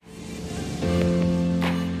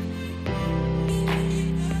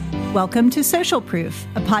Welcome to Social Proof,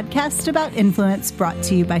 a podcast about influence brought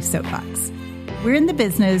to you by Soapbox. We're in the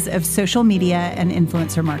business of social media and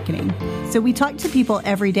influencer marketing, so we talk to people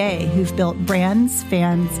every day who've built brands,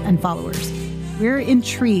 fans, and followers. We're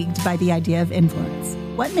intrigued by the idea of influence.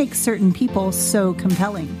 What makes certain people so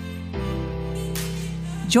compelling?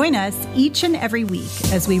 Join us each and every week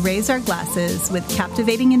as we raise our glasses with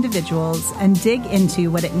captivating individuals and dig into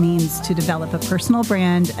what it means to develop a personal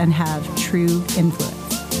brand and have true influence.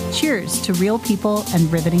 Cheers to real people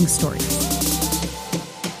and riveting stories.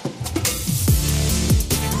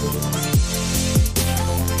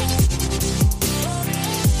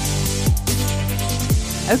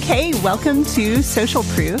 Okay, welcome to Social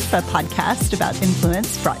Proof, a podcast about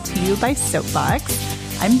influence brought to you by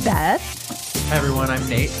Soapbox. I'm Beth. Hi everyone, I'm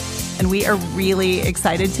Nate. And we are really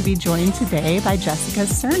excited to be joined today by Jessica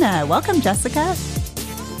Serna. Welcome, Jessica.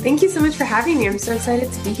 Thank you so much for having me. I'm so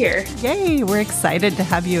excited to be here. Yay, we're excited to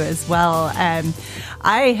have you as well.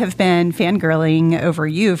 I have been fangirling over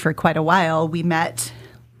you for quite a while. We met,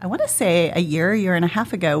 I want to say, a year and a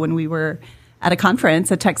half ago when we were at a conference,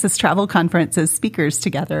 a Texas travel conference, as speakers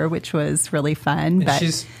together, which was really fun. But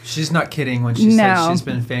she's not kidding when she says she's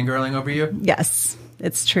been fangirling over you. Yes,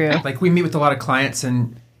 it's true. Like, we meet with a lot of clients,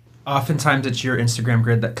 and oftentimes it's your Instagram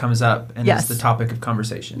grid that comes up and is the topic of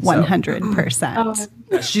conversation. 100%.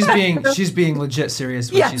 She's being legit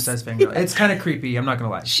serious when she says fangirl. It's kind of creepy. I'm not going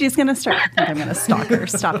to lie. She's going to start to think I'm going to stalk her.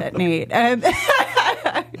 Stop it, Nate.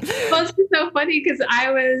 Well, it's so funny because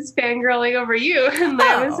I was fangirling over you, and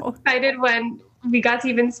I was excited when we got to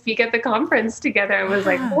even speak at the conference together. I was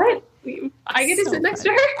like, what? I get to sit next to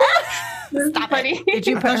her? This is funny. Did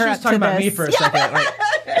you put her up to talking about me for a second? Like,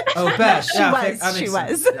 oh, Beth. She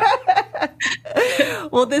was.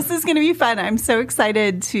 Well, this is going to be fun. I'm so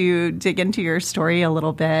excited to dig into your story a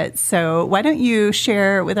little bit. So why don't you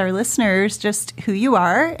share with our listeners just who you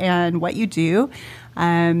are and what you do,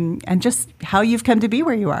 and just how you've come to be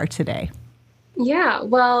where you are today. Yeah,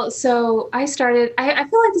 well, so I started, I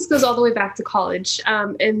feel like this goes all the way back to college.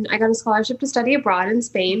 And I got a scholarship to study abroad in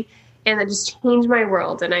Spain, and that just changed my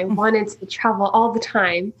world. And I wanted to travel all the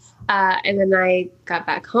time. And then I got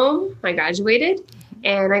back home, I graduated,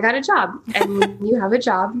 and I got a job. And when you have a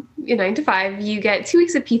job, 9 to 5, you get 2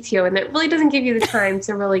 weeks of PTO, and that really doesn't give you the time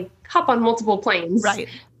to really hop on multiple planes. Right.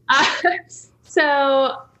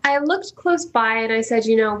 So I looked close by and I said,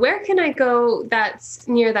 where can I go that's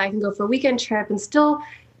near that I can go for a weekend trip and still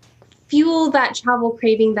fuel that travel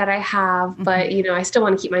craving that I have, but, I still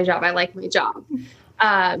want to keep my job. I like my job.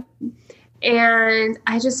 And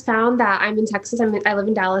I just found that I'm in Texas. I live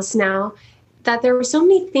in Dallas now, that there were so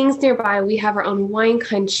many things nearby. We have our own wine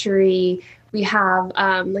country. We have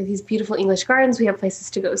like these beautiful English gardens. We have places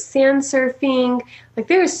to go sand surfing. Like,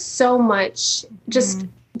 there's so much, just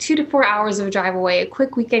 2 to 4 hours of a drive away, a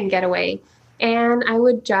quick weekend getaway. And I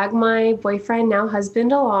would drag my boyfriend, now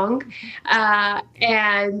husband, along.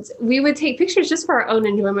 And we would take pictures just for our own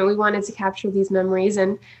enjoyment. We wanted to capture these memories.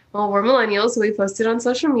 And, well, we're millennials, so we posted on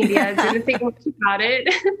social media, didn't think much about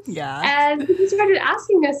it. Yeah. And people started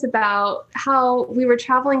asking us about how we were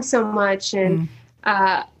traveling so much and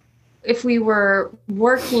if we were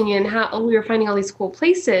working and how we were finding all these cool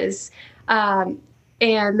places.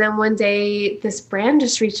 And then one day, this brand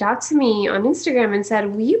just reached out to me on Instagram and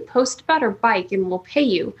said, will you post about our bike and we'll pay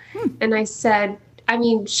you? And I said,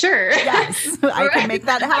 sure. Yes, I can make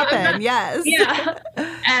that happen. Yes. Yeah.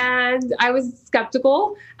 And I was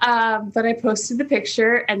skeptical, but I posted the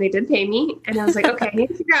picture and they did pay me. And I was like, okay, I need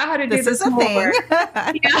to figure out how to do this more.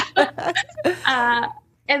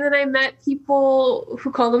 And then I met people who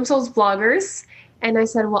call themselves bloggers. And I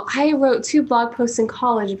said, well, I wrote 2 blog posts in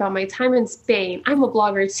college about my time in Spain. I'm a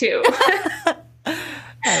blogger too.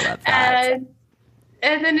 I love that.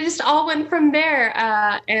 And then it just all went from there.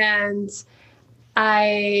 And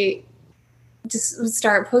I just would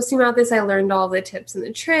start posting about this. I learned all the tips and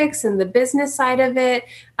the tricks and the business side of it.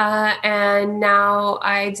 And now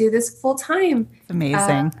I do this full time.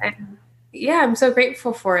 Amazing. I'm so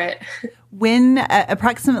grateful for it.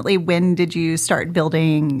 Approximately when did you start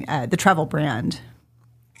building the travel brand?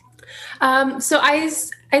 So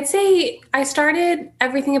I'd say I started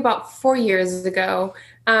everything about 4 years ago.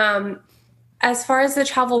 As far as the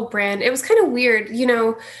travel brand, it was kind of weird.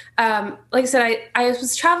 Like I said, I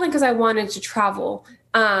was traveling because I wanted to travel.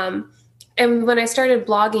 And when I started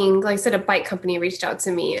blogging, like I said, a bike company reached out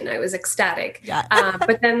to me and I was ecstatic. Yeah.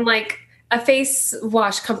 But then a face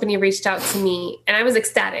wash company reached out to me and I was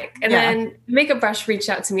ecstatic. And then Makeup Brush reached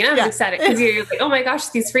out to me and I was ecstatic because you're like, oh my gosh,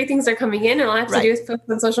 these free things are coming in and all I have to do is post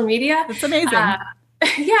on social media. It's amazing.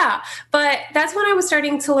 But that's when I was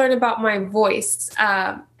starting to learn about my voice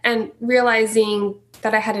and realizing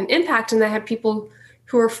that I had an impact and that I had people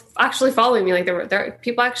who were actually following me. Like there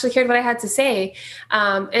people actually cared what I had to say.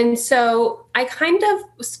 And so I kind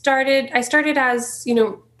of started as,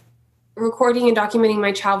 recording and documenting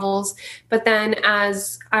my travels. But then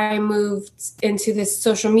as I moved into this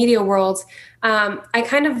social media world, I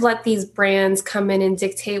kind of let these brands come in and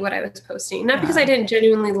dictate what I was posting. Not because I didn't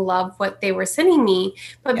genuinely love what they were sending me,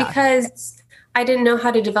 but because I didn't know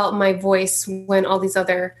how to develop my voice when all these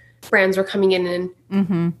other brands were coming in and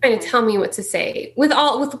trying to tell me what to say with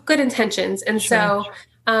good intentions. And so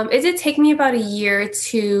it did take me about a year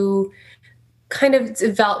to kind of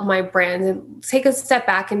develop my brand and take a step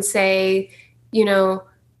back and say,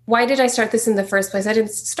 why did I start this in the first place? I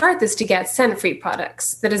didn't start this to get sent free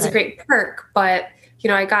products. That is a great perk, but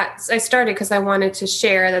I started because I wanted to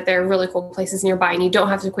share that there are really cool places nearby and you don't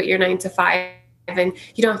have to quit your 9 to 5 and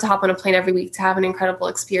you don't have to hop on a plane every week to have an incredible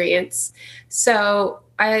experience. So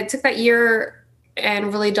I took that year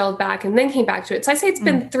and really delved back and then came back to it. So I say it's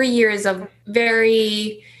been 3 years of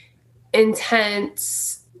very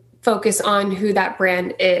intense focus on who that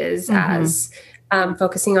brand is as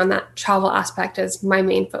focusing on that travel aspect as my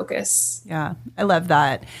main focus. Yeah, I love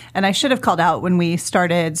that. And I should have called out when we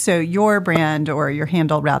started. So your brand, or your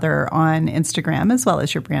handle rather, on Instagram, as well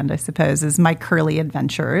as your brand, I suppose, is My Curly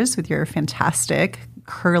Adventures, with your fantastic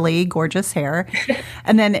curly, gorgeous hair.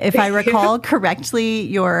 And then if I recall correctly,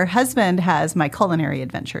 your husband has My Culinary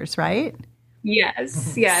Adventures, right?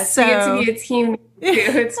 Yes. So, we get to be a team too.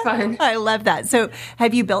 It's fun. I love that. So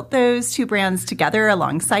have you built those two brands together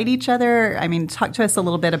alongside each other? I mean, talk to us a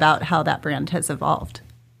little bit about how that brand has evolved.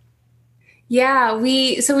 Yeah,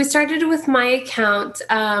 we started with my account,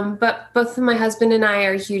 but both my husband and I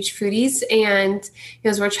are huge foodies, and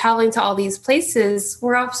as we're traveling to all these places,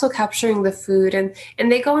 we're also capturing the food, and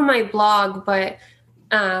they go on my blog, but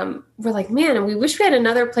we're like, man, we wish we had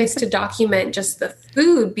another place to document just the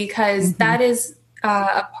food, because that is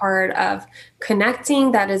a part of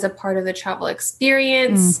connecting. That is a part of the travel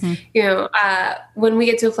experience. When we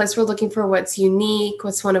get to a place, we're looking for what's unique,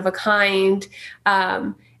 what's one of a kind.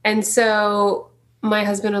 And so my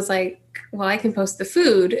husband was like, well, I can post the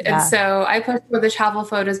food. Yeah. And so I post more of the travel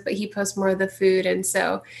photos, but he posts more of the food. And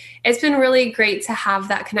so it's been really great to have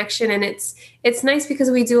that connection. And it's nice because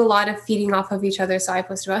we do a lot of feeding off of each other. So I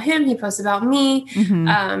post about him, he posts about me,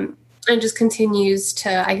 and just continues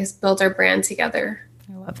to, I guess, build our brand together.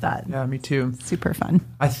 I love that. Yeah, me too. Super fun.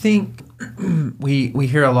 I think we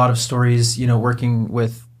hear a lot of stories, working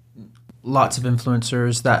with lots of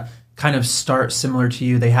influencers that kind of start similar to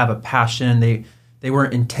you. They have a passion. They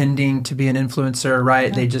weren't intending to be an influencer, right?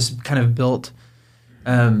 Yeah. They just kind of built,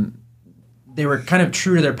 they were kind of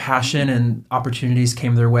true to their passion, and opportunities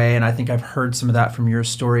came their way. And I think I've heard some of that from your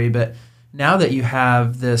story. But now that you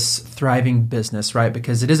have this thriving business, right?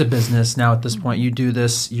 Because it is a business now at this point. You do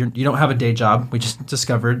this, you don't have a day job. We just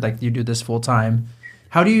discovered, like, you do this full time.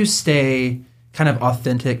 How do you stay kind of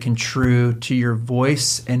authentic and true to your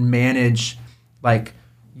voice and manage, like,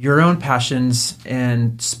 your own passions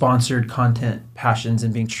and sponsored content passions,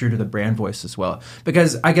 and being true to the brand voice as well?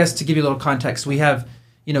 Because I guess, to give you a little context, we have,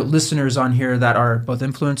 listeners on here that are both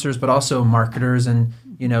influencers, but also marketers and,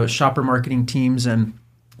 shopper marketing teams. And,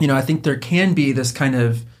 I think there can be this kind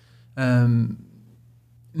of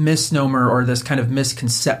misnomer, or this kind of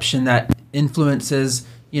misconception that influence is,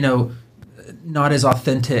 not as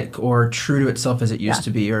authentic or true to itself as it used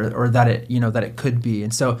to be, or that it, that it could be.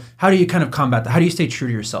 And so how do you kind of combat that? How do you stay true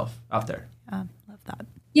to yourself out there? Love that.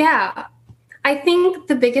 Yeah. I think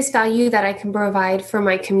the biggest value that I can provide for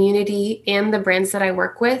my community and the brands that I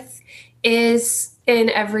work with is, in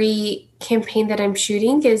every campaign that I'm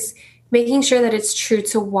shooting, is making sure that it's true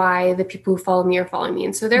to why the people who follow me are following me.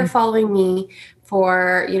 And so they're following me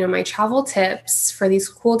for, my travel tips, for these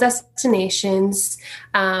cool destinations,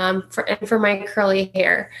 for my curly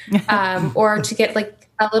hair, or to get like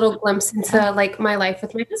a little glimpse into like my life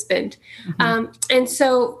with my husband. And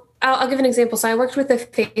so I'll give an example. So I worked with a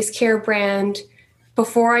face care brand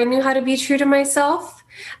before I knew how to be true to myself,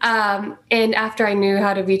 and after I knew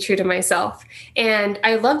how to be true to myself. And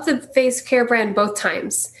I loved the face care brand both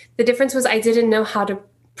times. The difference was I didn't know how to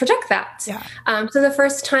project that. Yeah. So the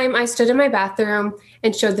first time I stood in my bathroom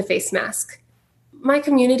and showed the face mask, my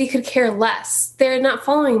community could care less. They're not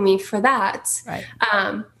following me for that. Right.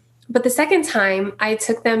 But the second time I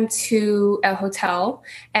took them to a hotel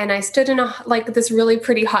and I stood in this really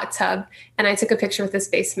pretty hot tub and I took a picture with this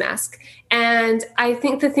face mask. And I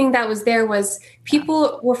think the thing that was there was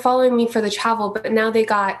people were following me for the travel, but now they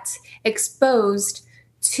got exposed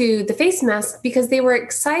to the face mask because they were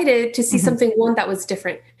excited to see something, one, that was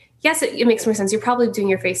different. yes, it makes more sense. You're probably doing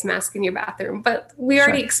your face mask in your bathroom, but we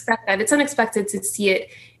already expect that. It's unexpected to see it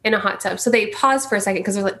in a hot tub. So they pause for a second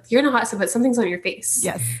because they're like, you're in a hot tub, but something's on your face.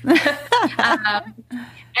 Yes.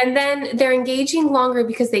 And then they're engaging longer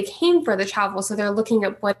because they came for the travel. So they're looking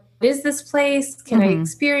at, what is this place? Can I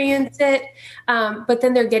experience it? But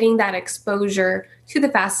then they're getting that exposure to the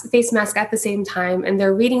face mask at the same time, and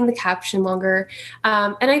they're reading the caption longer.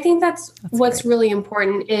 And I think that's what's really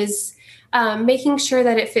important is making sure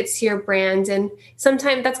that it fits to your brand. And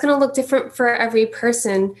sometimes that's going to look different for every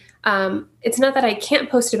person. It's not that I can't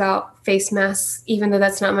post about face masks, even though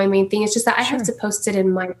that's not my main thing. It's just that I have to post it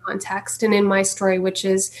in my context and in my story, which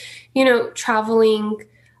is, traveling,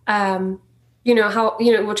 traveling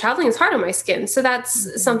is hard on my skin. So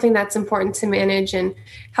that's something that's important to manage. And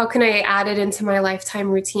how can I add it into my lifetime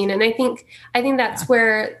routine? And I think that's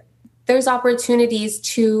where there's opportunities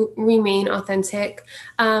to remain authentic.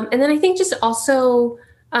 And then I think just also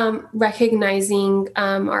recognizing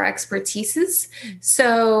our expertises.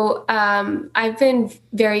 So I've been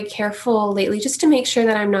very careful lately just to make sure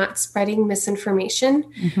that I'm not spreading misinformation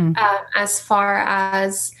as far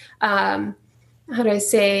as, how do I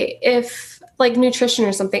say, if like nutrition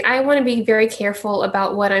or something, I want to be very careful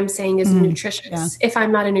about what I'm saying is nutritious if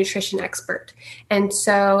I'm not a nutrition expert. And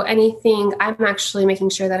so anything, I'm actually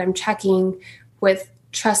making sure that I'm checking with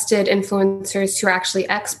trusted influencers who are actually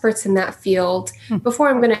experts in that field before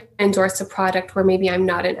I'm going to endorse a product where maybe I'm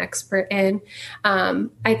not an expert in.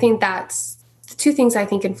 I think that's the two things I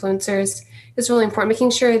think influencers is really important,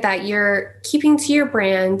 making sure that you're keeping to your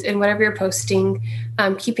brand and whatever you're posting,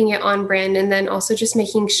 keeping it on brand, and then also just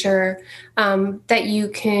making sure that you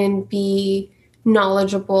can be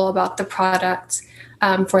knowledgeable about the product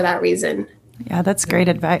for that reason. Yeah, that's great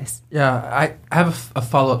advice. Yeah, I have a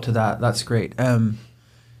follow-up to that. That's great.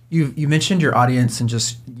 You mentioned your audience and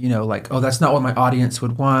just, that's not what my audience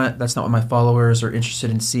would want. That's not what my followers are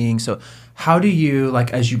interested in seeing. So how do you,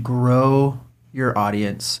 as you grow your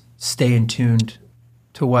audience, stay in tuned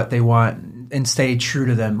to what they want and stay true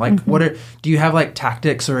to them? Do you have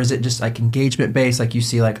tactics, or is it just engagement based? You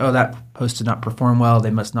see that post did not perform well,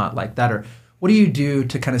 they must not like that. Or what do you do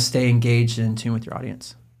to kind of stay engaged and in tune with your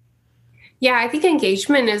audience? Yeah, I think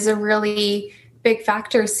engagement is a really big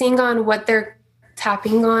factor. Seeing on what they're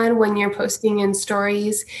tapping on when you're posting in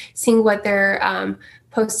stories, seeing what they're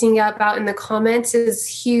posting about in the comments is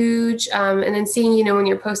huge. And then seeing, when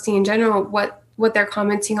you're posting in general, what they're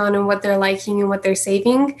commenting on and what they're liking and what they're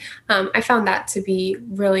saving. I found that to be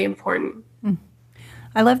really important.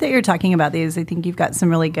 I love that you're talking about these. I think you've got some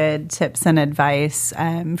really good tips and advice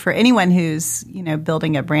for anyone who's,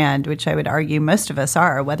 building a brand, which I would argue most of us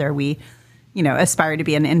are, whether we aspire to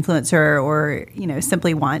be an influencer or,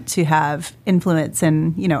 simply want to have influence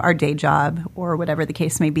in, our day job or whatever the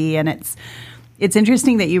case may be. And it's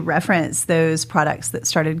interesting that you reference those products that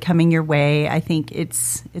started coming your way. I think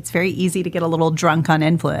it's very easy to get a little drunk on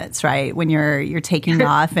influence, right? When you're taking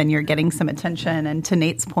off and you're getting some attention. And to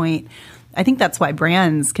Nate's point, I think that's why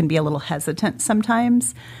brands can be a little hesitant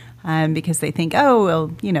sometimes. Because they think,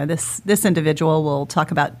 this individual will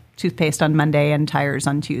talk about toothpaste on Monday and tires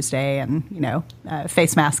on Tuesday and,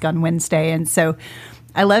 face mask on Wednesday. And so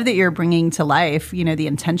I love that you're bringing to life, the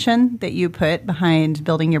intention that you put behind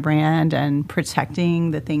building your brand and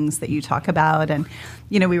protecting the things that you talk about. And,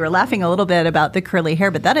 we were laughing a little bit about the curly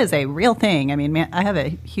hair, but that is a real thing. I mean, man, I have a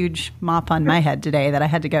huge mop on my head today that I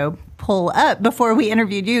had to go pull up before we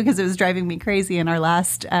interviewed you because it was driving me crazy in our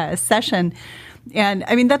last session. And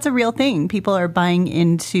I mean, that's a real thing. People are buying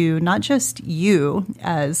into not just you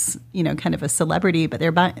as, kind of a celebrity, but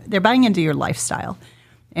they're buying into your lifestyle.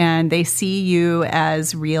 And they see you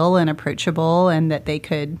as real and approachable, and that they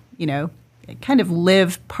could, kind of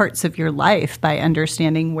live parts of your life by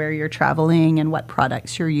understanding where you're traveling and what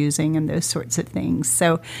products you're using and those sorts of things.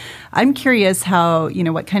 So I'm curious how,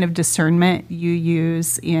 what kind of discernment you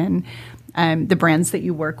use in the brands that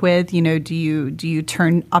you work with. Do you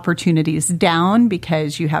turn opportunities down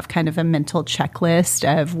because you have kind of a mental checklist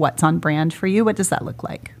of what's on brand for you? What does that look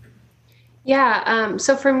like? Yeah.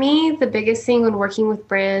 So for me, the biggest thing when working with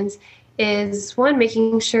brands is one,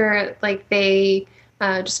 making sure they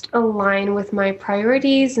just align with my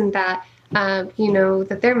priorities and that,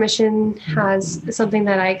 that their mission has something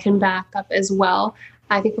that I can back up as well.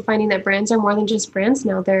 I think we're finding that brands are more than just brands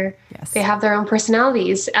now. They have their own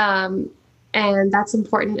personalities. And that's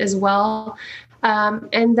important as well.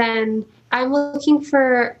 And then I'm looking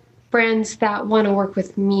for brands that want to work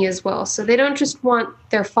with me as well. So they don't just want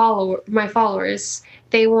my followers.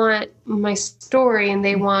 They want my story and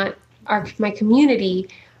they want my community.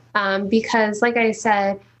 Because like I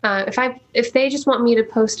said, If they just want me to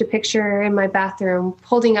post a picture in my bathroom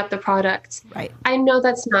holding up the product, right, I know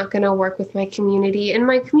that's not going to work with my community, and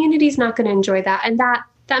my community is not going to enjoy that, and that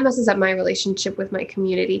messes up my relationship with my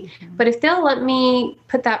community. Mm-hmm. But if they'll let me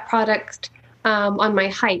put that product on my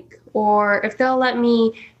hike, or if they'll let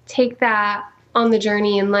me take that on the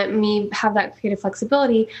journey and let me have that creative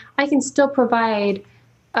flexibility, I can still provide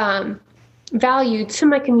value to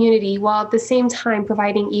my community while at the same time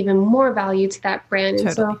providing even more value to that brand.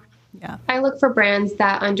 Totally. And so I look for brands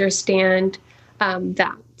that understand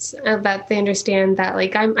that they understand that,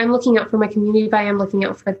 like, I'm looking out for my community, but I am looking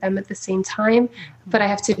out for them at the same time. But I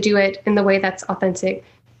have to do it in the way that's authentic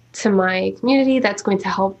to my community, that's going to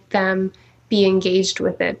help them be engaged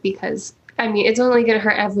with it, because I mean, it's only going to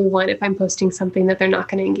hurt everyone if I'm posting something that they're not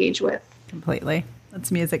going to engage with. Completely.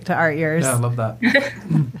 That's music to our ears. Yeah, I love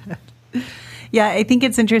that. Yeah, I think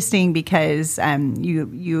it's interesting because you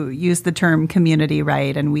use the term community,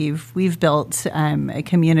 right? And we've built a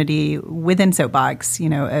community within Soapbox, of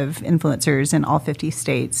influencers in all 50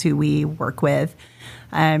 states who we work with.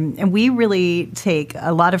 And we really take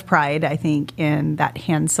a lot of pride, I think, in that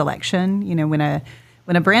hand selection.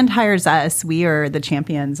 When a brand hires us, we are the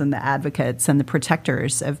champions and the advocates and the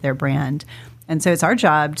protectors of their brand. And so it's our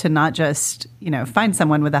job to not just, find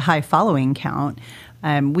someone with a high following count.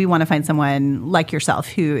 We want to find someone like yourself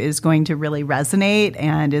who is going to really resonate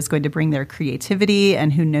and is going to bring their creativity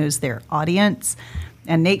and who knows their audience.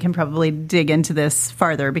 And Nate can probably dig into this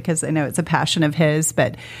farther because I know it's a passion of his,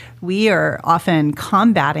 but we are often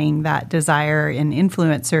combating that desire in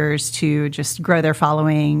influencers to just grow their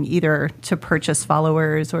following, either to purchase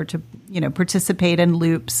followers or to, participate in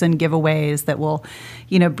loops and giveaways that will,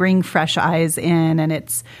 bring fresh eyes in. And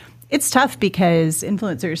it's tough because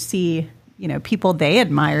influencers see, people they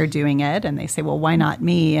admire doing it and they say, well, why not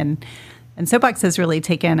me? And Soapbox has really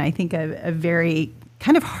taken, I think, a very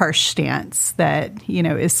kind of harsh stance that,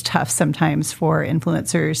 is tough sometimes for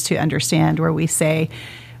influencers to understand, where we say,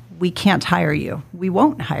 we can't hire you. We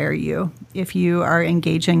won't hire you if you are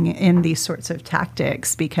engaging in these sorts of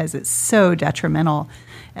tactics because it's so detrimental.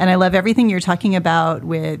 And I love everything you're talking about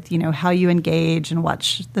with, how you engage and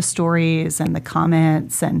watch the stories and the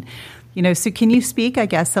comments. And, so can you speak, I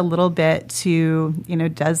guess, a little bit to,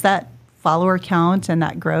 does that follower count and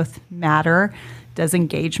that growth matter? Does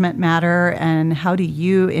engagement matter? And how do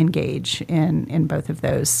you engage in both of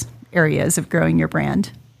those areas of growing your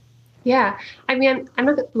brand? Yeah. I mean, I'm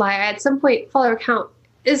not going to lie. At some point, follower count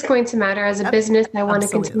is going to matter as a business. I want to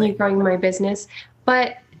continue growing my business.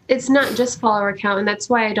 But it's not just follower count. And that's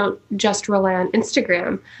why I don't just rely on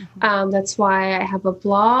Instagram. Mm-hmm. That's why I have a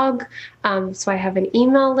blog. That's why I have an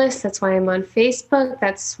email list. That's why I'm on Facebook.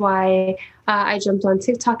 That's why I jumped on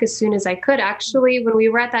TikTok as soon as I could. Actually, when we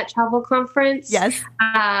were at that travel conference, yes,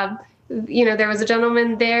 there was a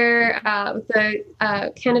gentleman there with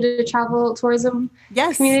the Canada Travel Tourism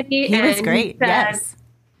community. He was great. He said, yes.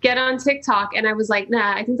 Get on TikTok. And I was like,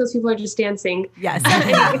 nah, I think those people are just dancing. Yes.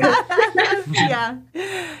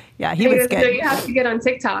 Yeah, he was good. So you have to get on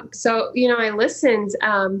TikTok. So, I listened.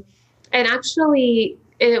 And actually,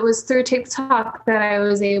 it was through TikTok that I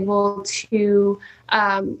was able to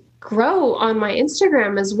grow on my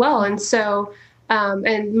Instagram as well. And so,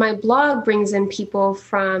 and my blog brings in people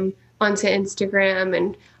from onto Instagram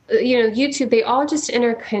and, YouTube, they all just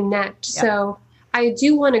interconnect. Yep. So I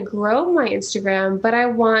do want to grow my Instagram, but I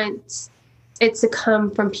want it to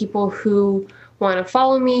come from people who want to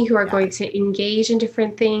follow me, who are going to engage in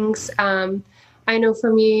different things. I know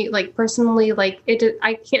for me, like personally,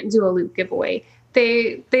 I can't do a loop giveaway.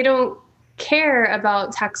 They don't care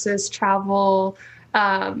about Texas travel.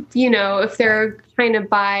 If they're trying to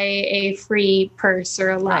buy a free purse or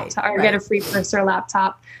a laptop or get a free purse or a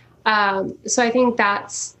laptop. So I think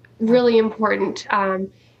that's really important,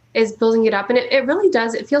 is building it up. And it really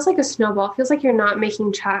does. It feels like a snowball. It feels like you're not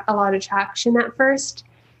making a lot of traction at first.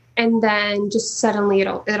 And then just suddenly it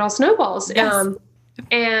all snowballs. Yes.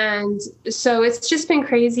 And so it's just been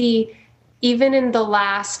crazy, even in the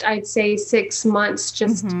last, I'd say 6 months,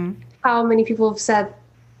 just how many people have said,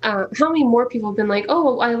 how many more people have been like,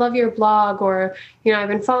 oh, I love your blog, or, I've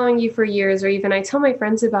been following you for years, or even I tell my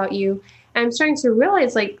friends about you. And I'm starting to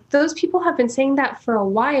realize those people have been saying that for a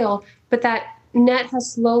while, but that net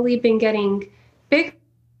has slowly been getting bigger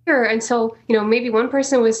until, maybe one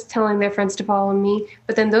person was telling their friends to follow me,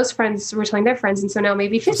 but then those friends were telling their friends. And so now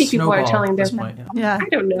maybe 50 people are telling their friends. Yeah. I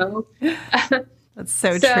don't know. That's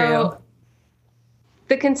so true.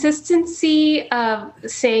 The consistency of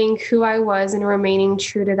saying who I was and remaining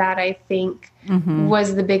true to that, I think,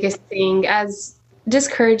 was the biggest thing. As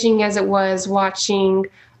discouraging as it was watching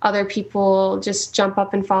other people just jump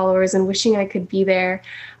up in followers and wishing I could be there.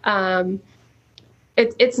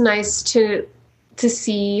 It's nice to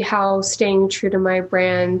see how staying true to my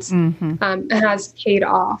brand has paid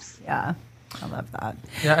off. Yeah, I love that.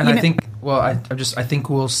 Yeah, and I think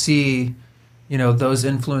we'll see, those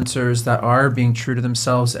influencers that are being true to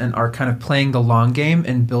themselves and are kind of playing the long game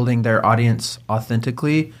and building their audience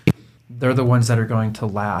authentically. They're the ones that are going to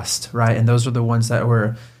last, right? And those are the ones that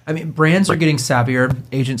brands are getting savvier,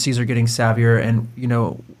 agencies are getting savvier, and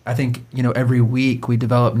I think every week we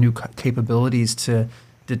develop new capabilities to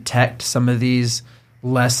detect some of these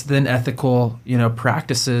less than ethical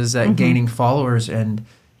practices at gaining followers, and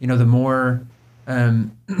the more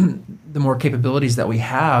capabilities that we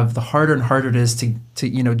have, the harder and harder it is to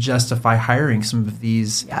justify hiring some of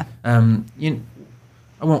these. Yeah.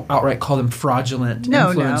 I won't outright call them fraudulent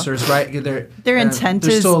influencers, right? Their intent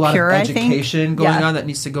there's is still a lot pure, of education going on that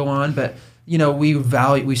needs to go on, but we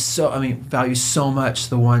value so much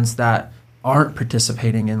the ones that aren't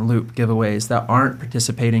participating in Loop giveaways, that aren't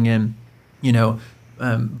participating in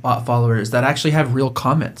bot followers, that actually have real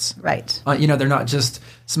comments. Right. They're not just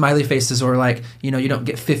smiley faces, or you don't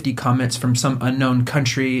get 50 comments from some unknown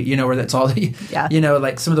country, where that's all,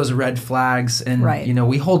 like some of those red flags. And,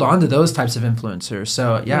 we hold on to those types of influencers.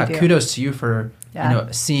 So, kudos to you for,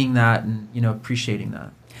 seeing that and, appreciating that.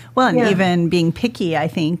 Well, and even being picky, I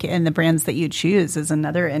think, in the brands that you choose is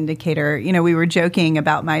another indicator. We were joking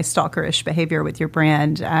about my stalkerish behavior with your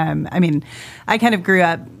brand. I kind of grew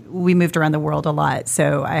up, we moved around the world a lot,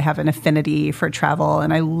 so I have an affinity for travel,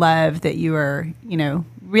 and I love that you are,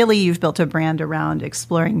 really you've built a brand around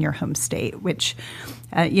exploring your home state, which,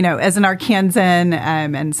 as an Arkansan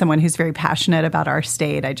and someone who's very passionate about our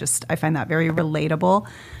state, I find that very relatable.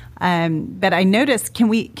 But I noticed, can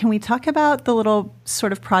we talk about the little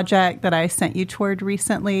sort of project that I sent you toward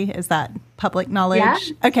recently? Is that public knowledge?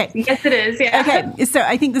 Yeah. Okay. Yes, it is. Yeah. Okay. So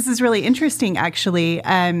I think this is really interesting, actually,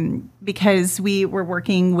 because we were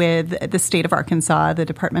working with the state of Arkansas, the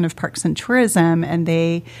Department of Parks and Tourism, and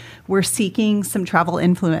they were seeking some travel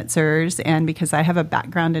influencers. And because I have a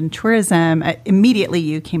background in tourism, immediately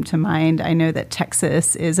you came to mind. I know that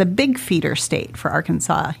Texas is a big feeder state for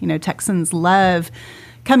Arkansas. Texans love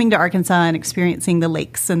coming to Arkansas and experiencing the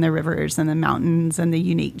lakes and the rivers and the mountains and the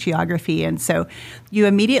unique geography. And so you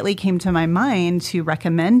immediately came to my mind to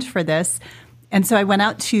recommend for this. And so I went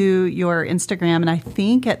out to your Instagram, and I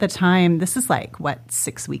think at the time, this is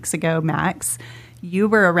 6 weeks ago, max, you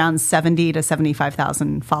were around 70 to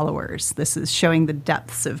 75,000 followers. This is showing the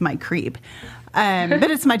depths of my creep.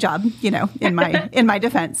 But it's my job, in my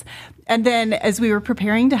defense. And then as we were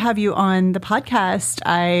preparing to have you on the podcast,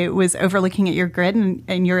 I was overlooking at your grid,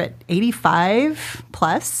 and you're at 85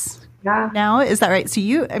 plus now. Is that right? So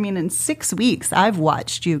in 6 weeks, I've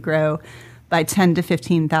watched you grow by 10 to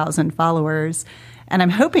 15,000 followers. And I'm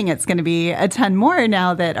hoping it's going to be a ton more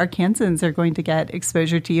now that Arkansans are going to get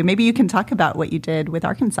exposure to you. Maybe you can talk about what you did with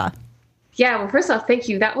Arkansas. Yeah, well, first off, thank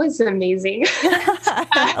you. That was amazing.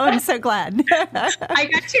 I'm so glad. I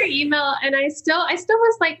got your email, and I still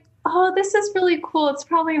was like, oh, this is really cool. It's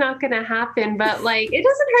probably not going to happen, but it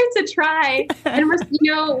doesn't hurt to try. And we're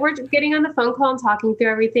getting on the phone call and talking through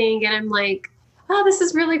everything, and I'm like, oh, this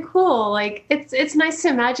is really cool. It's nice to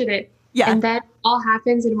imagine it. Yeah. And then all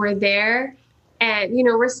happens, and we're there. And,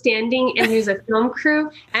 we're standing, and there's a film crew.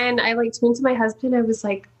 And I turned to my husband. I was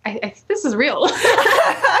like, I think this is real.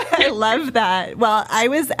 I love that. Well, I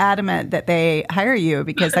was adamant that they hire you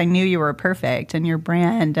because I knew you were perfect and your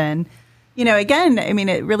brand. And, again,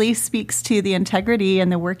 it really speaks to the integrity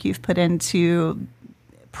and the work you've put into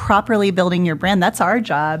properly building your brand. That's our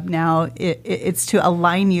job now. It's to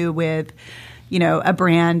align you with a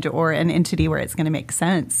brand or an entity where it's going to make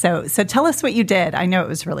sense. So tell us what you did. I know it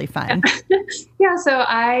was really fun. Yeah, so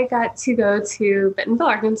I got to go to Bentonville,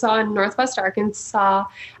 Arkansas, in Northwest Arkansas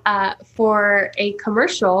for a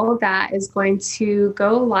commercial that is going to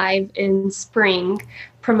go live in spring,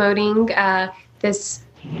 promoting this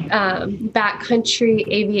backcountry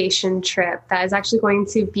aviation trip that is actually going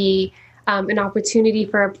to be an opportunity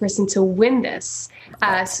for a person to win this.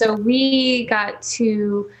 So we got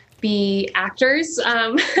to be actors,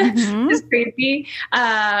 is crazy,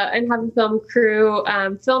 and have a film crew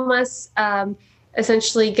film us,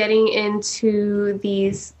 essentially getting into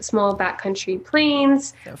these small backcountry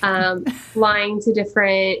planes, flying to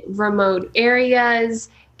different remote areas,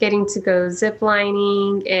 getting to go zip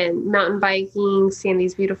lining and mountain biking, seeing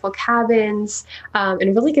these beautiful cabins,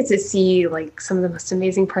 and really get to see some of the most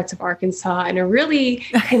amazing parts of Arkansas in a really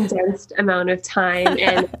condensed amount of time.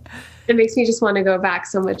 And it makes me just want to go back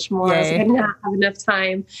so much more. I didn't have enough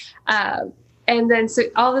time. And then, so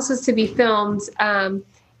all this was to be filmed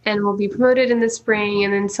and will be promoted in the spring.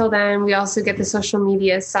 And until then, we also get the social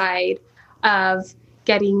media side of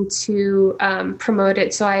getting to promote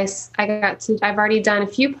it. So I've already done a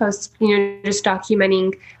few posts, just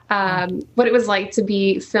documenting what it was like to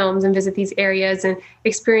be filmed and visit these areas and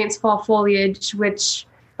experience fall foliage, which,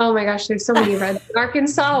 oh my gosh, there's so many reds in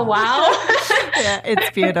Arkansas. Wow. Yeah, it's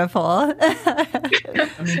beautiful. I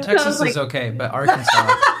mean, Texas is okay, but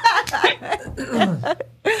Arkansas.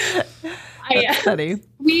 That's funny.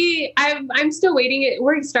 I'm still waiting.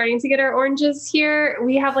 We're starting to get our oranges here.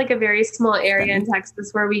 We have like a very small area in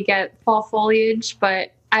Texas where we get fall foliage,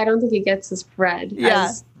 but I don't think it gets as red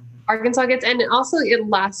as Arkansas gets. And also it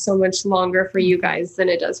lasts so much longer for you guys than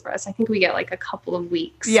it does for us. I think we get like a couple of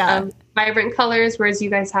weeks of vibrant colors, whereas you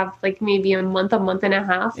guys have like maybe a month and a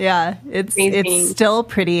half. Yeah, it's still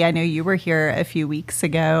pretty. I know you were here a few weeks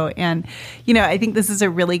ago, and I think this is a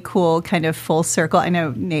really cool kind of full circle. I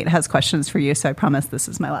know Nate has questions for you, so I promise this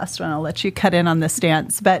is my last one. I'll let you cut in on this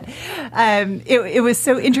dance. But it was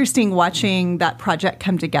so interesting watching that project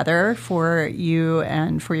come together for you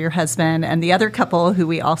and for your husband and the other couple who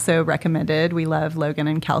we also recommended. We love Logan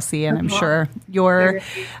and Kelsey, and I'm sure your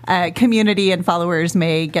community and followers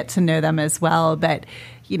may get to know them as well. But,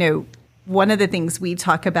 one of the things we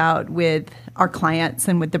talk about with our clients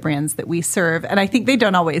and with the brands that we serve, and I think they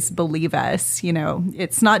don't always believe us,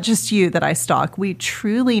 it's not just you that I stalk. We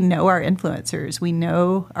truly know our influencers. We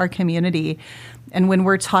know our community. And when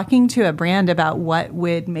we're talking to a brand about what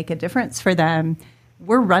would make a difference for them,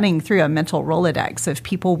 we're running through a mental Rolodex of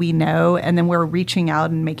people we know, and then we're reaching out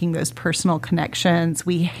and making those personal connections.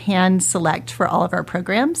 We hand select for all of our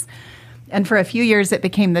programs. And for a few years, it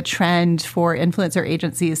became the trend for influencer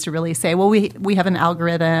agencies to really say, well, we have an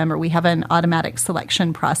algorithm or we have an automatic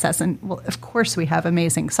selection process. And well, of course, we have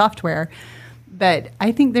amazing software. But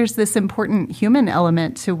I think there's this important human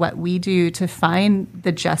element to what we do to find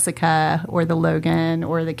the Jessica or the Logan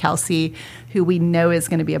or the Kelsey who we know is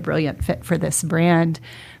going to be a brilliant fit for this brand.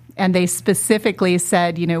 And they specifically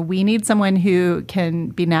said, we need someone who can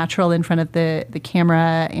be natural in front of the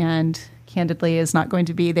camera and candidly is not going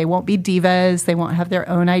to be, they won't be divas. They won't have their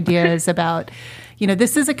own ideas about,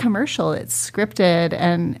 this is a commercial. It's scripted.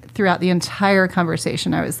 And throughout the entire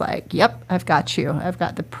conversation, I was like, yep, I've got you. I've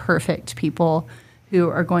got the perfect people who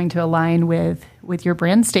are going to align with your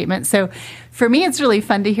brand statement. So for me, it's really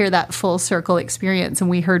fun to hear that full circle experience. And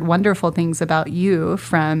we heard wonderful things about you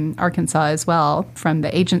from Arkansas as well, from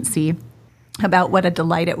the agency, about what a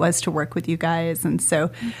delight it was to work with you guys. And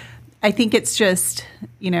so I think it's just,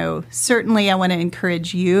 certainly I want to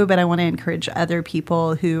encourage you, but I want to encourage other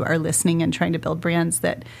people who are listening and trying to build brands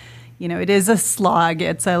that, it is a slog.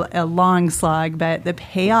 It's a long slog, but the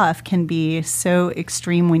payoff can be so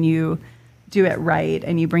extreme when you do it right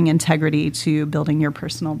and you bring integrity to building your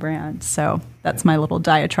personal brand. So that's my little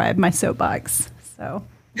diatribe, my soapbox. So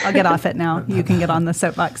I'll get off it now. You can get on the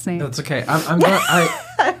soapbox, Nate. That's okay.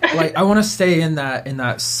 I want to stay in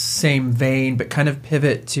that same vein, but kind of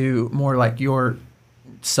pivot to more like your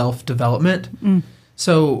self-development.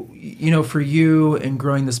 So, for you in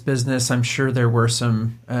growing this business, I'm sure there were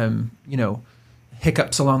some,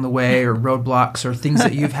 hiccups along the way or roadblocks or things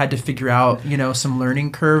that you've had to figure out, some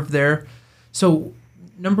learning curve there. So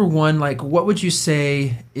number one, what would you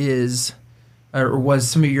say is or was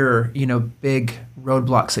some of your, big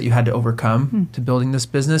roadblocks that you had to overcome to building this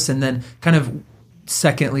business? And then kind of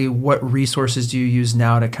secondly, what resources do you use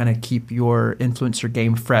now to kind of keep your influencer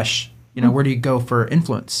game fresh? Where do you go for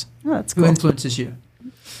influence? Oh, that's cool. Who influences you?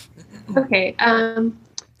 Okay.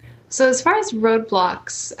 So as far as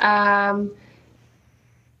roadblocks,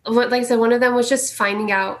 like I said, one of them was just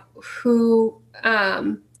finding out who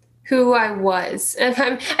I was. And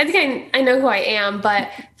I think I know who I am, but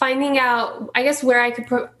finding out, I guess, where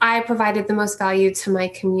I provided the most value to my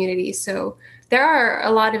community. So there are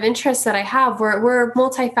a lot of interests that I have. We're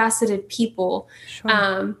multifaceted people.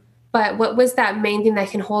 Sure. But what was that main thing that I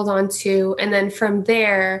can hold on to? And then from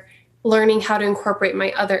there, learning how to incorporate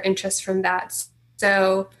my other interests from that.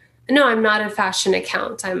 So no, I'm not a fashion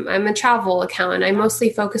account. I'm a travel account. I mostly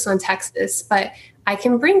focus on Texas, but I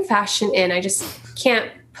can bring fashion in. I just can't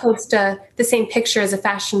post the same picture as a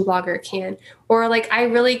fashion blogger can. Or I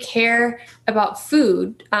really care about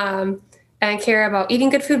food. And I care about eating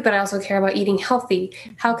good food, but I also care about eating healthy.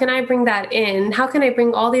 How can I bring that in? How can I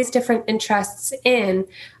bring all these different interests in,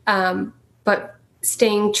 but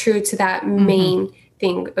staying true to that main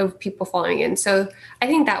thing of people following in? So I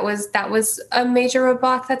think that was a major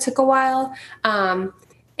roadblock that took a while.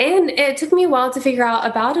 And it took me a while to figure out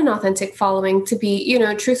about an authentic following, to be,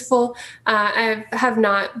 truthful. I have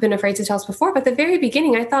not been afraid to tell us before, but at the very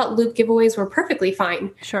beginning, I thought loop giveaways were perfectly fine.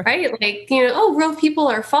 Sure. Right? Like, real people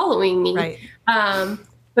are following me. Right.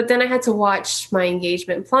 But then I had to watch my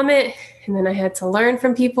engagement plummet, and then I had to learn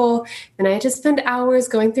from people, and I had to spend hours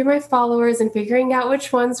going through my followers and figuring out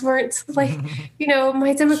which ones weren't my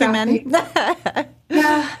demographic.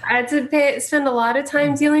 Yeah, I had to spend a lot of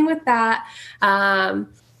time dealing with that.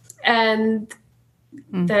 And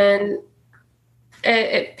then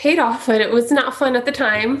it paid off, but it was not fun at the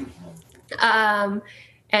time.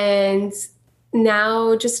 And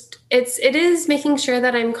now it is making sure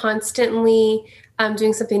that I'm constantly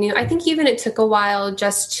doing something new. I think even it took a while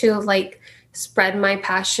just to spread my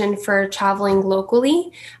passion for traveling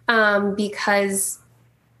locally, because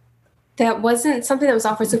that wasn't something that was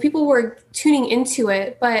offered. So people were tuning into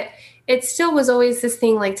it, but it still was always this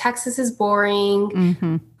thing like, Texas is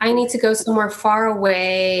boring. I need to go somewhere far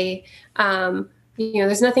away.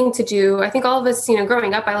 There's nothing to do. I think all of us,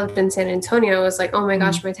 growing up, I lived in San Antonio. I was like, oh my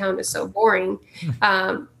gosh, my town is so boring.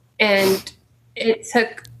 And it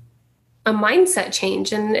took a mindset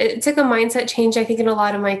change. And it took a mindset change, I think, in a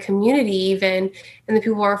lot of my community even, and the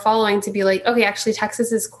people who are following, to be like, okay, actually,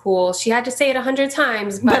 Texas is cool. She had to say it 100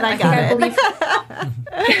 times, but I believe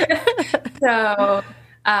So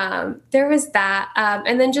there was that.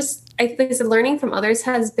 And then I think learning from others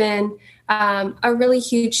has been a really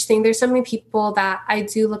huge thing. There's so many people that I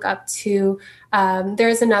do look up to.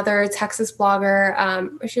 There's another Texas blogger,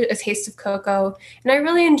 A Taste of Cocoa, and I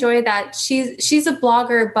really enjoy that. She's a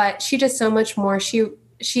blogger, but she does so much more.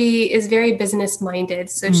 She is very business minded.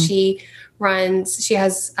 So she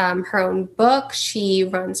has her own book. She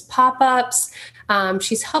runs pop-ups.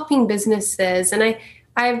 She's helping businesses, and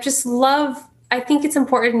I just love. I think it's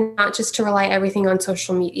important not just to rely everything on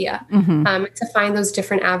social media, to find those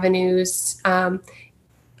different avenues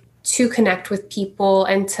to connect with people,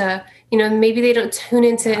 and to, maybe they don't tune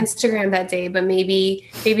into Instagram that day, but maybe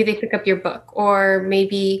they pick up your book, or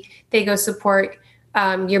maybe they go support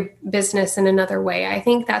your business in another way. I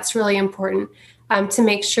think that's really important, to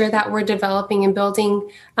make sure that we're developing and building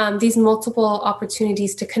these multiple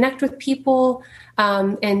opportunities to connect with people,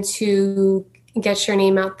 and to get your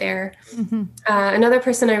name out there. Another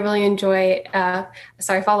person I really enjoy,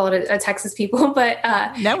 I follow a Texas people, but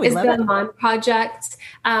is the Amon Project.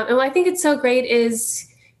 And what I think it's so great is,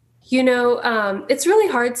 it's really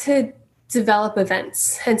hard to develop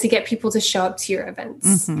events and to get people to show up to your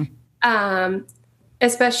events.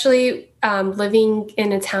 Especially living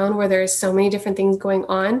in a town where there's so many different things going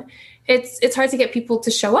on. It's hard to get people to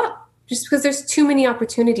show up just because there's too many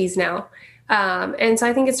opportunities now. And so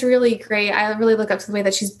I think it's really great. I really look up to the way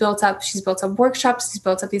that she's built up workshops, she's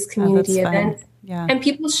built up these community events, and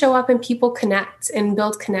people show up and people connect and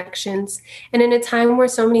build connections. And in a time where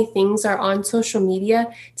so many things are on social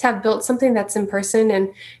media, to have built something that's in person and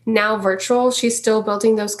now virtual, she's still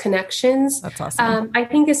building those connections. That's awesome. I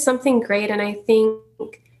think is something great. And I think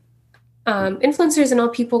influencers and all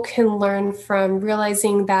people can learn from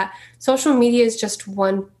realizing that social media is just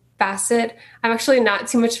one facet. I'm actually not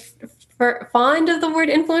too much fond of the word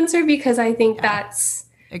influencer, because I think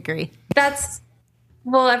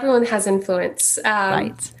everyone has influence.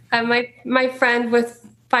 Right. My friend with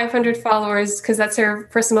 500 followers, because that's her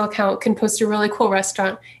personal account, can post a really cool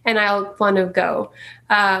restaurant and I'll want to go.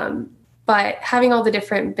 But having all the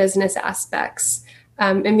different business aspects,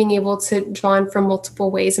 and being able to draw in from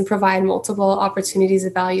multiple ways and provide multiple opportunities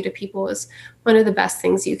of value to people is one of the best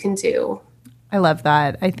things you can do. I love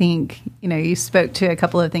that. I think, you spoke to a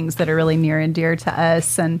couple of things that are really near and dear to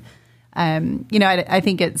us. And, I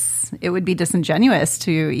think it would be disingenuous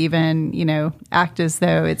to even, act as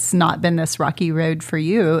though it's not been this rocky road for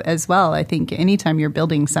you as well. I think anytime you're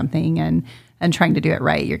building something and trying to do it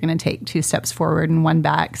right, you're going to take 2 steps forward and 1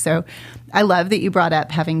 back. So I love that you brought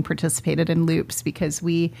up having participated in loops, because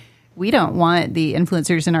we don't want the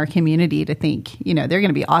influencers in our community to think, they're going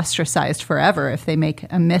to be ostracized forever if they make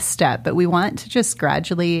a misstep. But we want to just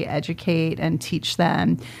gradually educate and teach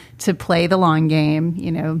them to play the long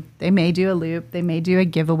game. They may do a loop, they may do a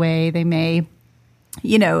giveaway, they may,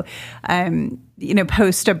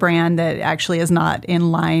 post a brand that actually is not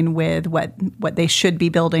in line with what they should be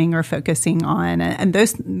building or focusing on. And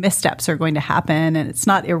those missteps are going to happen, and it's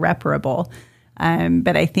not irreparable.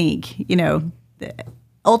 But I think,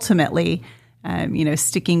 ultimately,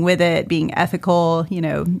 sticking with it, being ethical,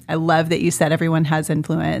 I love that you said everyone has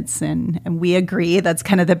influence, and we agree. That's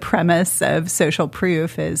kind of the premise of Social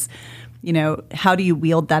Proof is, how do you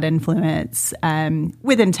wield that influence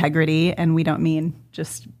with integrity? And we don't mean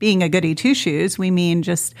just being a goody two shoes. We mean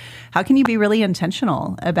just how can you be really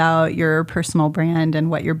intentional about your personal brand and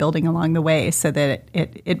what you're building along the way so that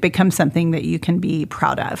it becomes something that you can be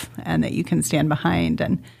proud of and that you can stand behind.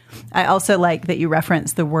 And I also like that you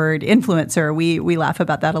reference the word influencer. We laugh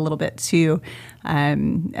about that a little bit too,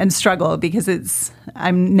 and struggle because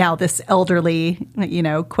I'm now this elderly,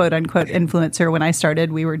 quote unquote influencer. When I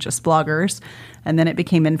started, we were just bloggers, and then it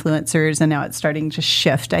became influencers, and now it's starting to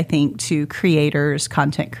shift, I think, to creators,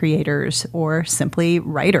 content creators, or simply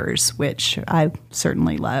writers, which I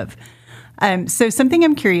certainly love. So something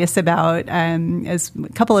I'm curious about is a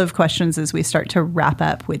couple of questions as we start to wrap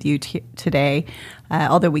up with you today,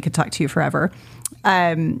 although we could talk to you forever,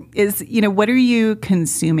 is, what are you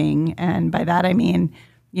consuming? And by that, I mean,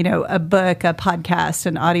 a book, a podcast,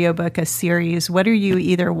 an audiobook, a series. What are you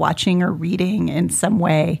either watching or reading in some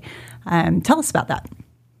way? Tell us about that.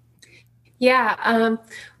 Yeah.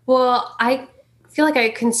 Well, I feel like I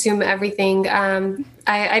consume everything.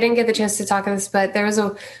 I didn't get the chance to talk on this, but there was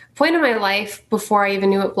a point in my life before I even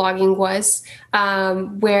knew what blogging was,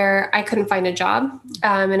 where I couldn't find a job.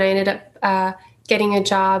 And I ended up getting a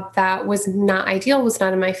job that was not ideal, was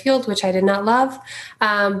not in my field, which I did not love,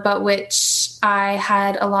 but which I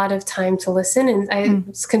had a lot of time to listen. And I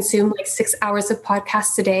consumed like 6 hours of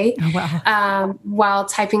podcasts a day. Oh, wow. While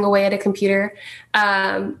typing away at a computer.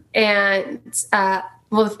 Well,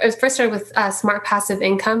 it first started with Smart Passive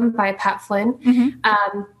Income by Pat Flynn.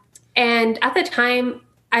 Mm-hmm. And at the time,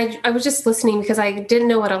 I was just listening because I didn't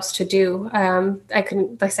know what else to do. I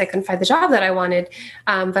couldn't find the job that I wanted,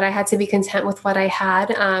 but I had to be content with what I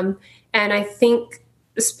had. And I think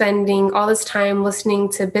spending all this time listening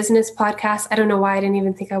to business podcasts, I don't know why I didn't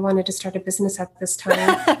even think I wanted to start a business at this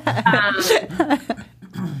time.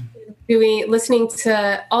 Listening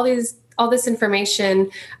to all this information,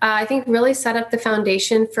 I think really set up the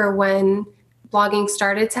foundation for when blogging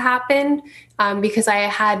started to happen, because I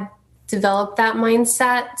had developed that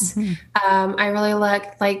mindset. Mm-hmm. I really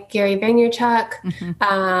like Gary Vaynerchuk,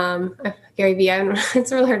 Gary V. I don't know,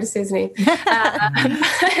 it's really hard to say his name.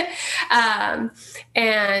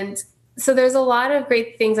 And so there's a lot of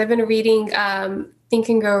great things. I've been reading Think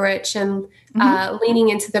and Grow Rich and leaning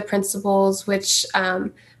into the principles, which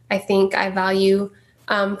I think I value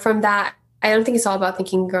from that. I don't think it's all about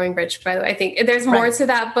thinking and growing rich, by the way. I think there's more to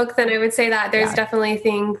that book than I would say that. There's definitely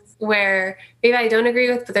things where maybe I don't agree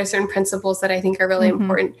with, but there's certain principles that I think are really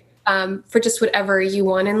important for just whatever you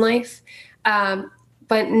want in life.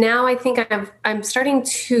 But now I think I'm starting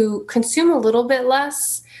to consume a little bit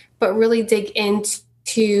less, but really dig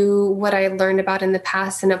into what I learned about in the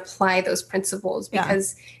past and apply those principles,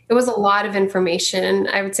 because it was a lot of information. And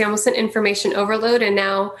I would say almost an information overload. And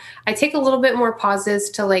now I take a little bit more pauses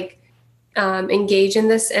to engage in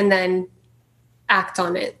this and then act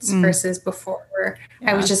on it versus before where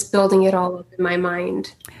I was just building it all up in my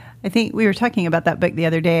mind. I think we were talking about that book the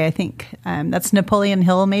other day. I think that's Napoleon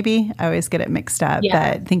Hill, maybe. I always get it mixed up.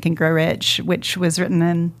 But Think and Grow Rich, which was written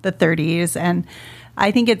in the 30s. And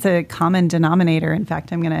I think it's a common denominator. In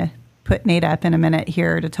fact, I'm going to put Nate up in a minute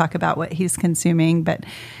here to talk about what he's consuming. But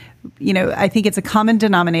I think it's a common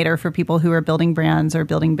denominator for people who are building brands or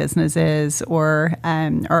building businesses or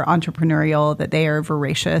are entrepreneurial, that they are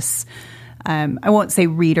voracious. I won't say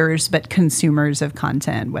readers, but consumers of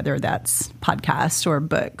content, whether that's podcasts or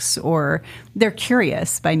books, or they're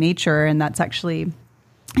curious by nature. And that's actually,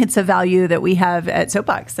 it's a value that we have at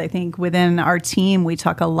Soapbox. I think within our team, we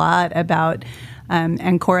talk a lot about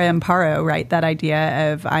Ancora Imparo, right? That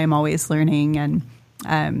idea of I am always learning. And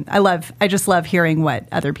I just love hearing what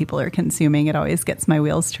other people are consuming. It always gets my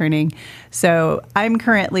wheels turning. So I'm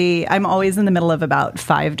always in the middle of about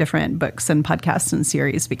 5 different books and podcasts and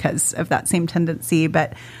series because of that same tendency.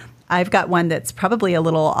 But I've got one that's probably a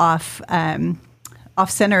little off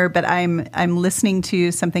center, but I'm listening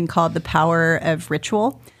to something called The Power of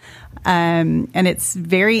Ritual. And it's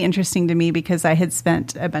very interesting to me because I had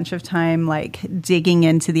spent a bunch of time digging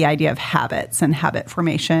into the idea of habits and habit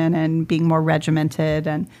formation and being more regimented.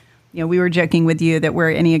 And, we were joking with you that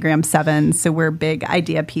we're Enneagram 7, so we're big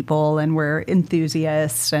idea people and we're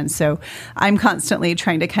enthusiasts. And so I'm constantly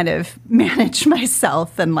trying to kind of manage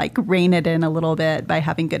myself and rein it in a little bit by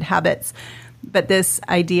having good habits. But this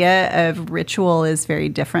idea of ritual is very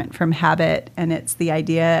different from habit. And it's the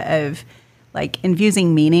idea of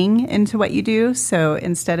infusing meaning into what you do. So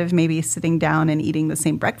instead of maybe sitting down and eating the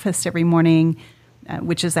same breakfast every morning,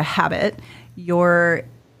 which is a habit, you're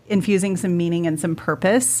infusing some meaning and some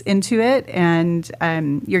purpose into it. And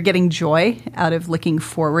you're getting joy out of looking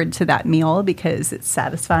forward to that meal because it's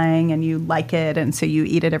satisfying and you like it. And so you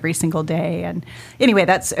eat it every single day. And anyway,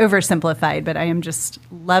 that's oversimplified, but I am just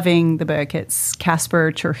loving the book. It's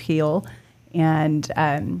Casper ter Kuile. And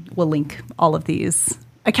we'll link all of these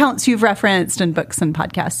accounts you've referenced and books and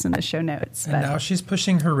podcasts in the show notes. And now she's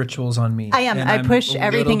pushing her rituals on me. I am. I push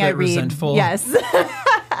everything I read. Resentful. Yes.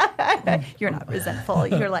 You're not resentful.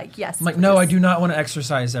 You're like, yes. I'm like, no, I do not want to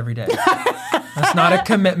exercise every day. That's not a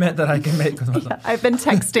commitment that I can make with myself. Yeah, I've been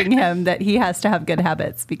texting him that he has to have good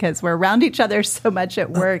habits because we're around each other so much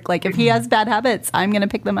at work. Like if he has bad habits, I'm going to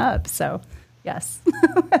pick them up. So yes.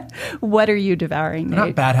 What are you devouring, Nate? They're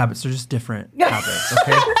not bad habits. They're just different habits,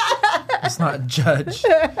 okay? Let's not judge.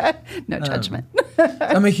 No judgment.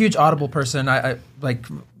 I'm a huge Audible person. I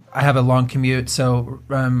have a long commute, so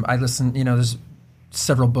I listen, there's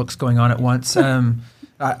several books going on at once.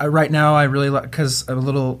 Right now I really like, because I'm a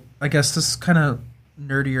little, I guess this is kind of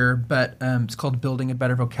nerdier, but it's called Building a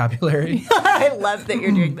Better Vocabulary. I love that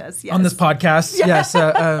you're doing this. Yes. On this podcast.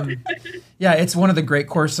 Yeah. It's one of the great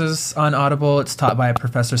courses on Audible. It's taught by a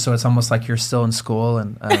professor, so it's almost like you're still in school,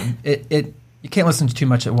 and you can't listen to too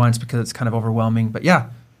much at once because it's kind of overwhelming. But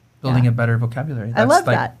building a better vocabulary. That's I love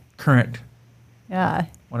that. Current. Yeah.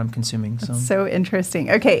 What I'm consuming. So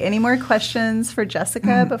interesting. Okay. Any more questions for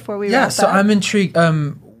Jessica before we wrap up? So I'm intrigued.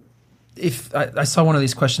 If I saw one of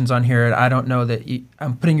these questions on here, and I don't know that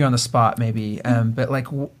I'm putting you on the spot, maybe, but like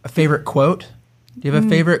a favorite quote. Do you have a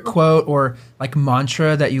favorite quote or like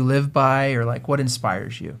mantra that you live by, or like what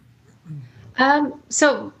inspires you?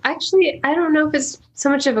 So actually, I don't know if it's so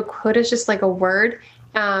much of a quote as just like a word.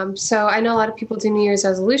 So I know a lot of people do New Year's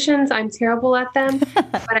resolutions. I'm terrible at them,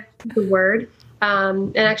 but I think the word.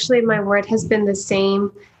 And actually, my word has been the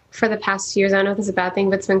same for the past years. I don't know if it's a bad thing,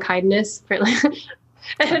 but it's been kindness.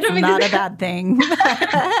 It's not a bad thing.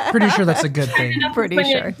 Pretty sure that's a good thing. Pretty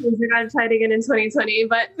sure. We're going to try it again in 2020.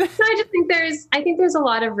 But I just think there's a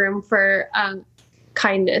lot of room for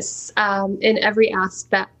kindness in every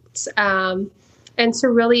aspect. And to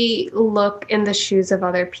really look in the shoes of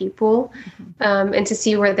other people and to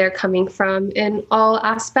see where they're coming from in all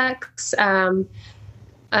aspects.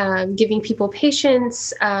 Giving people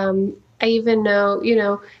patience. I even know,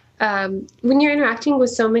 when you're interacting with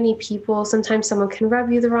so many people, sometimes someone can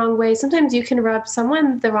rub you the wrong way. Sometimes you can rub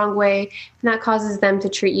someone the wrong way, and that causes them to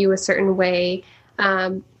treat you a certain way.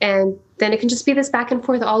 And then it can just be this back and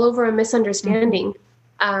forth all over a misunderstanding.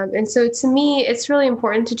 And so to me, it's really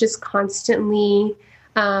important to just constantly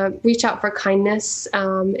reach out for kindness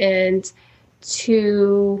and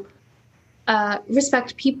to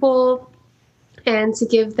respect people and to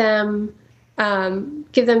give them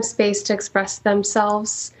space to express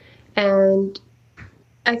themselves. And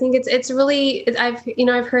I think it's really,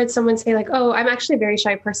 I've heard someone say like, oh, I'm actually a very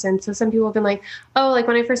shy person. So some people have been like, oh, like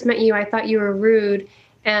when I first met you, I thought you were rude.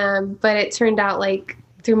 But it turned out like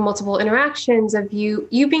through multiple interactions of you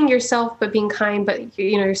being yourself, but being kind, but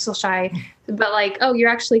you're still shy, but like, oh, you're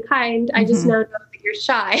actually kind. I just now know that you're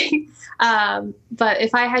shy. But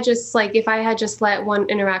if I had just let one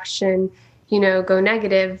interaction go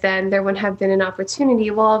negative, then there wouldn't have been an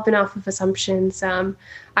opportunity. Well, I've been off of assumptions.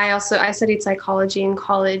 I studied psychology in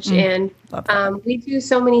college, and we do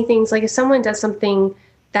so many things. Like if someone does something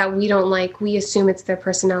that we don't like, we assume it's their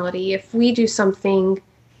personality. If we do something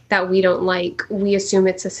that we don't like, we assume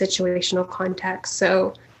it's a situational context.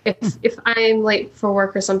 So if I'm late for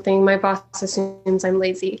work or something, my boss assumes I'm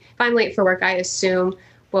lazy. If I'm late for work, I assume,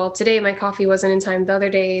 well, today my coffee wasn't in time. The other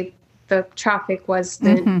day, the traffic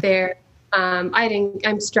wasn't there.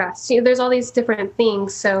 I'm stressed. There's all these different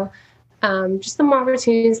things. So just the more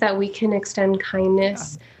opportunities that we can extend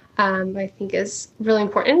kindness, I think is really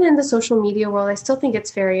important. And in the social media world, I still think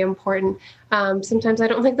it's very important. Sometimes I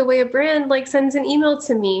don't like the way a brand sends an email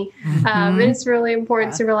to me. And it's really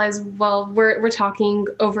important to realize, well, we're talking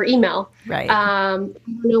over email. Right. I don't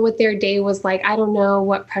know what their day was like. I don't know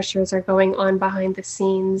what pressures are going on behind the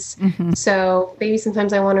scenes. So maybe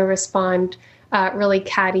sometimes I want to respond really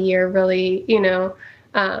catty or really,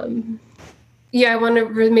 I want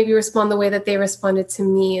to maybe respond the way that they responded to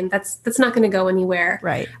me, and that's not going to go anywhere.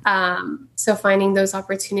 Right. So finding those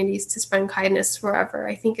opportunities to spread kindness wherever,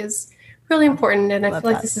 I think, is really important. And I feel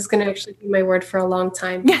like this is going to actually be my word for a long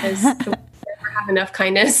time because we never have enough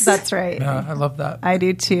kindness. That's right. Yeah, I love that. I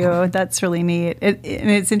do too. That's really neat. And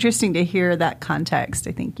it's interesting to hear that context.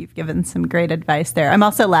 I think you've given some great advice there. I'm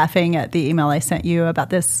also laughing at the email I sent you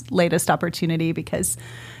about this latest opportunity because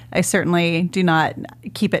I certainly do not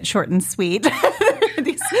keep it short and sweet.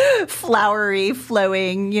 these flowery,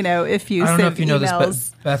 flowing, effusive I don't know if you know emails. this,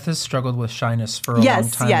 but Beth has struggled with shyness for a long time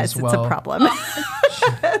as well. Yes, it's a problem.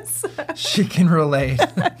 She can relate.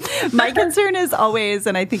 My concern is always,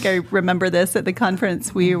 and I think I remember this at the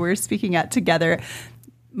conference we were speaking at together,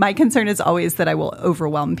 my concern is always that I will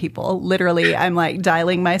overwhelm people. Literally, I'm like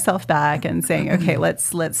dialing myself back and saying, okay,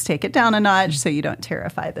 let's take it down a notch so you don't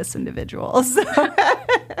terrify this individual. So.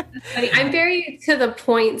 I'm very to the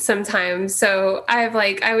point sometimes. So I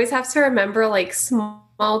always have to remember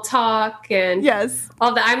small talk and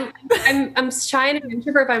all that. I'm shy and an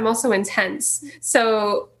introvert, but I'm also intense.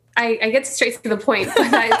 So I get straight to the point, but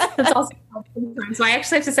that's also sometimes. So I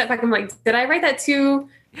actually have to step back. I'm like, did I write that too?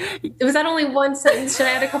 Was that only one sentence? Should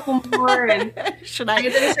I add a couple more? And should I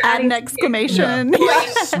add an exclamation? Yeah.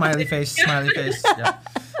 Smiley face. Yeah.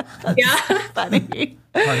 That's funny.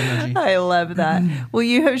 I love that. Well,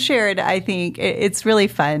 you have shared, I think it's really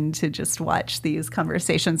fun to just watch these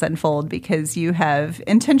conversations unfold because you have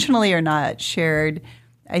intentionally or not shared,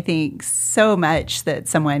 I think, so much that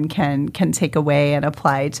someone can take away and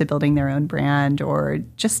apply to building their own brand or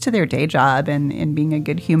just to their day job and being a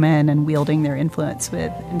good human and wielding their influence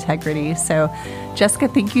with integrity. So, Jessica,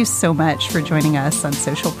 thank you so much for joining us on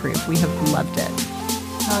Social Proof. We have loved it.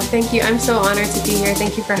 Oh, thank you. I'm so honored to be here.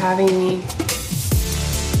 Thank you for having me.